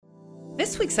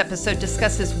This week's episode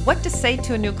discusses what to say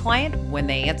to a new client when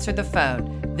they answer the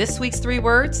phone. This week's 3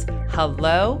 words: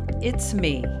 hello, it's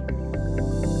me.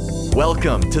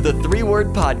 Welcome to the 3-Word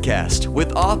Podcast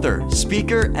with author,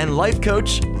 speaker, and life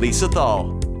coach, Lisa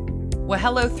Thal. Well,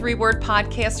 hello, 3-Word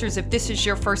Podcasters. If this is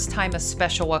your first time, a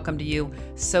special welcome to you.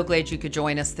 So glad you could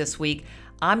join us this week.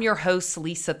 I'm your host,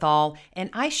 Lisa Thal,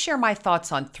 and I share my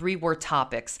thoughts on 3-word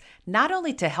topics, not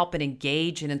only to help and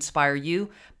engage and inspire you,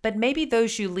 but maybe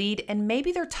those you lead, and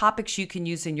maybe they're topics you can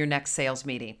use in your next sales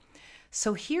meeting.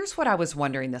 So here's what I was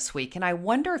wondering this week, and I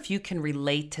wonder if you can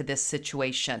relate to this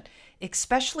situation,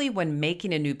 especially when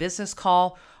making a new business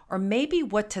call, or maybe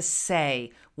what to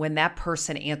say when that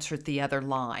person answered the other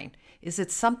line. Is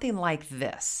it something like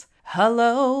this?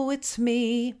 Hello, it's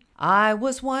me. I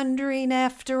was wondering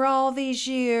after all these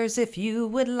years if you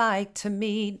would like to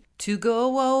meet to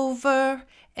go over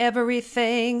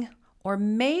everything. Or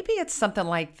maybe it's something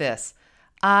like this.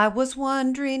 I was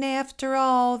wondering after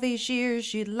all these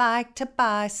years you'd like to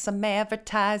buy some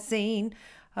advertising.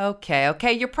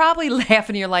 Okay, you're probably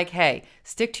laughing. You're like, hey,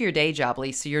 stick to your day job,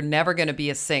 Lisa. You're never going to be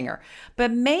a singer.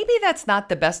 But maybe that's not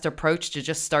the best approach to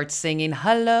just start singing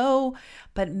hello.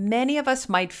 But many of us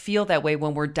might feel that way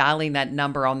when we're dialing that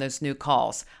number on those new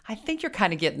calls. I think you're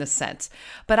kind of getting the sense.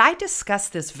 But I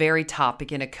discussed this very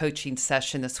topic in a coaching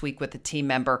session this week with a team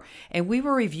member, and we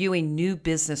were reviewing new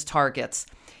business targets.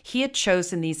 He had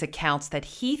chosen these accounts that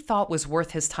he thought was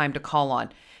worth his time to call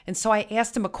on. And so I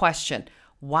asked him a question.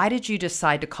 Why did you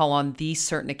decide to call on these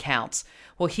certain accounts?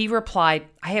 Well, he replied,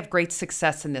 I have great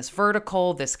success in this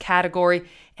vertical, this category,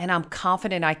 and I'm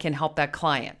confident I can help that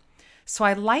client. So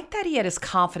I like that he had his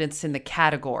confidence in the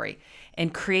category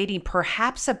and creating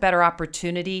perhaps a better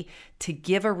opportunity to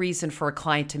give a reason for a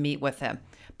client to meet with him.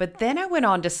 But then I went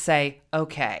on to say,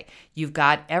 okay, you've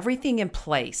got everything in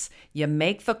place. You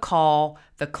make the call,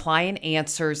 the client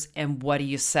answers, and what do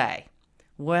you say?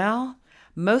 Well,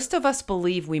 most of us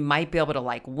believe we might be able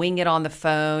to wing it on the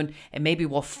phone and maybe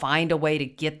we'll find a way to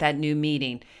get that new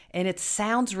meeting. And it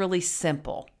sounds really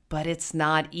simple, but it's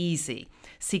not easy.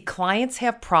 See, clients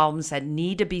have problems that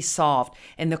need to be solved.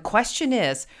 And the question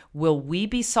is, will we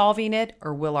be solving it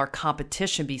or will our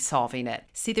competition be solving it?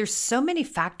 See, there's so many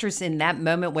factors in that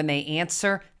moment when they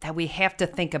answer that we have to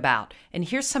think about. And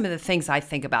here's some of the things I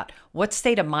think about. What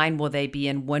state of mind will they be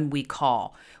in when we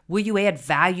call? Will you add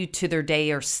value to their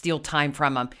day or steal time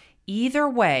from them? Either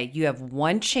way, you have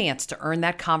one chance to earn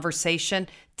that conversation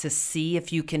to see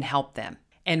if you can help them.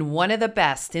 And one of the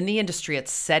best in the industry at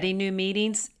setting new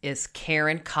meetings is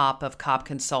Karen Kopp of Kopp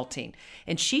Consulting.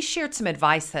 And she shared some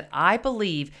advice that I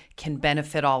believe can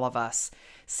benefit all of us.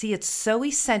 See, it's so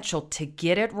essential to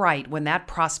get it right when that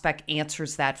prospect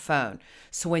answers that phone.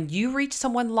 So when you reach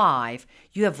someone live,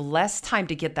 you have less time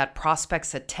to get that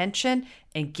prospect's attention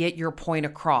and get your point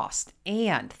across.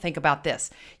 And think about this,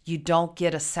 you don't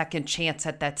get a second chance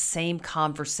at that same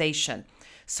conversation.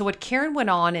 So what Karen went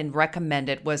on and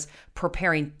recommended was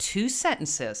preparing 2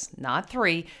 sentences, not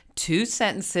 3, 2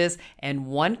 sentences and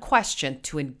 1 question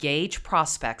to engage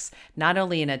prospects, not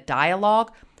only in a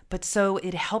dialogue, but so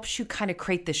it helps you kind of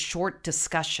create this short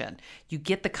discussion. You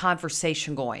get the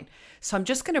conversation going. So I'm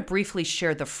just going to briefly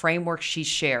share the framework she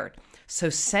shared. So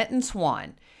sentence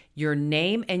 1, your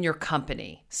name and your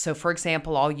company. So for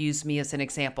example, I'll use me as an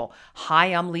example. Hi,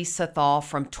 I'm Lisa Thal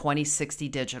from 2060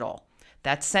 Digital.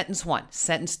 That's sentence 1.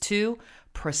 Sentence 2,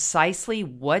 precisely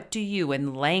what do you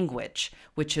in language,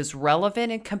 which is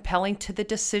relevant and compelling to the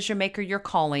decision maker you're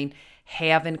calling,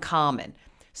 have in common?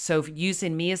 So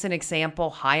using me as an example,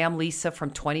 hi, I'm Lisa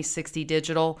from 2060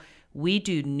 Digital. We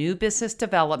do new business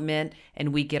development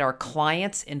and we get our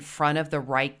clients in front of the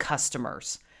right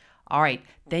customers. All right,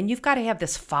 then you've got to have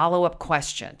this follow-up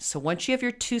question. So once you have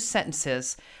your 2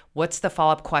 sentences, what's the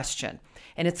follow-up question?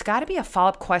 And it's got to be a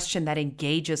follow-up question that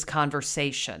engages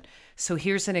conversation. So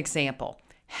here's an example.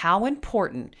 How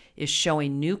important is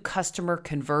showing new customer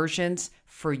conversions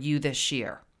for you this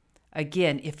year?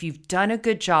 Again, if you've done a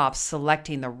good job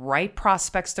selecting the right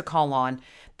prospects to call on,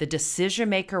 the decision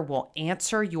maker will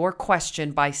answer your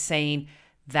question by saying,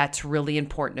 that's really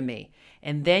important to me.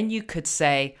 And then you could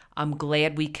say, I'm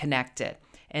glad we connected.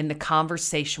 And the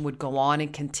conversation would go on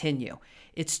and continue.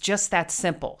 It's just that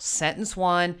simple. Sentence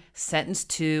 1, sentence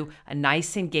 2, a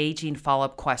nice engaging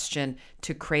follow-up question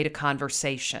to create a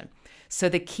conversation. So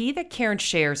the key that Karen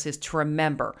shares is to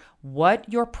remember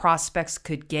what your prospects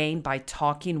could gain by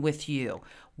talking with you.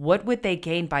 What would they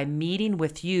gain by meeting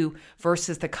with you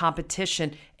versus the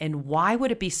competition? And why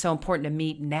would it be so important to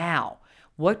meet now?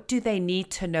 What do they need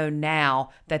to know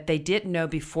now that they didn't know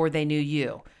before they knew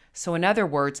you? So in other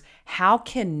words, how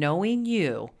can knowing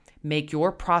you make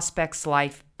your prospect's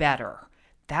life better?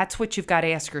 That's what you've got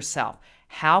to ask yourself.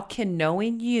 How can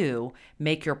knowing you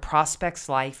make your prospect's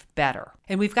life better?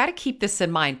 And we've got to keep this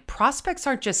in mind. Prospects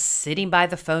aren't just sitting by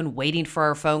the phone waiting for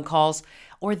our phone calls,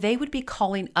 or they would be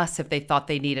calling us if they thought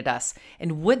they needed us.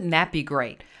 And wouldn't that be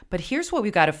great? But here's what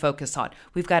we've got to focus on.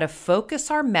 We've got to focus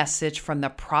our message from the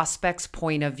prospect's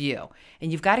point of view.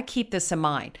 And you've got to keep this in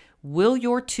mind. Will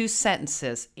your 2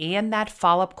 sentences and that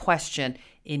follow-up question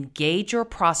engage your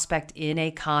prospect in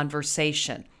a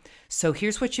conversation? So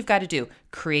here's what you've got to do.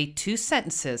 Create 2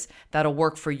 sentences that'll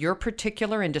work for your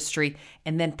particular industry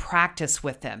and then practice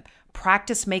with them.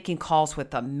 Practice making calls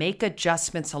with them. Make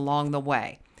adjustments along the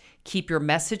way. Keep your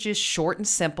messages short and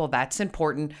simple. That's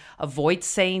important. Avoid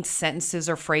saying sentences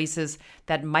or phrases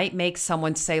that might make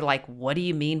someone say like, what do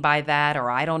you mean by that? Or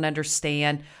I don't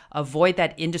understand. Avoid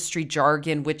that industry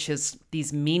jargon, which is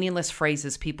these meaningless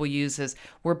phrases people use as,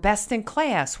 we're best in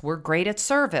class, we're great at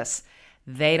service.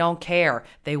 They don't care.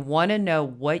 They want to know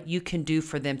what you can do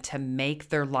for them to make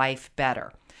their life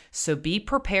better. So be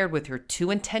prepared with your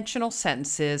 2 intentional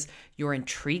sentences, your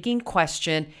intriguing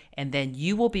question, and then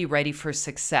you will be ready for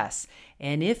success.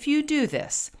 And if you do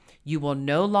this, you will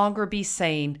no longer be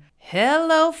saying,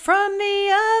 hello from the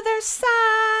other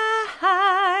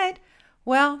side.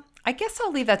 Well, I guess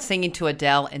I'll leave that singing to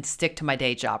Adele and stick to my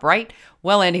day job, right?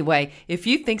 Well, anyway, if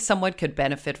you think someone could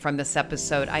benefit from this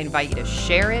episode, I invite you to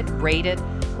share it, rate it,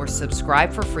 or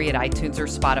subscribe for free at iTunes or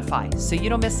Spotify so you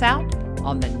don't miss out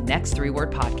on the next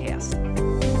 3-Word Podcast.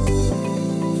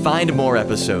 Find more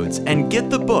episodes and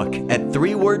get the book at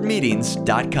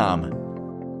 3wordmeetings.com.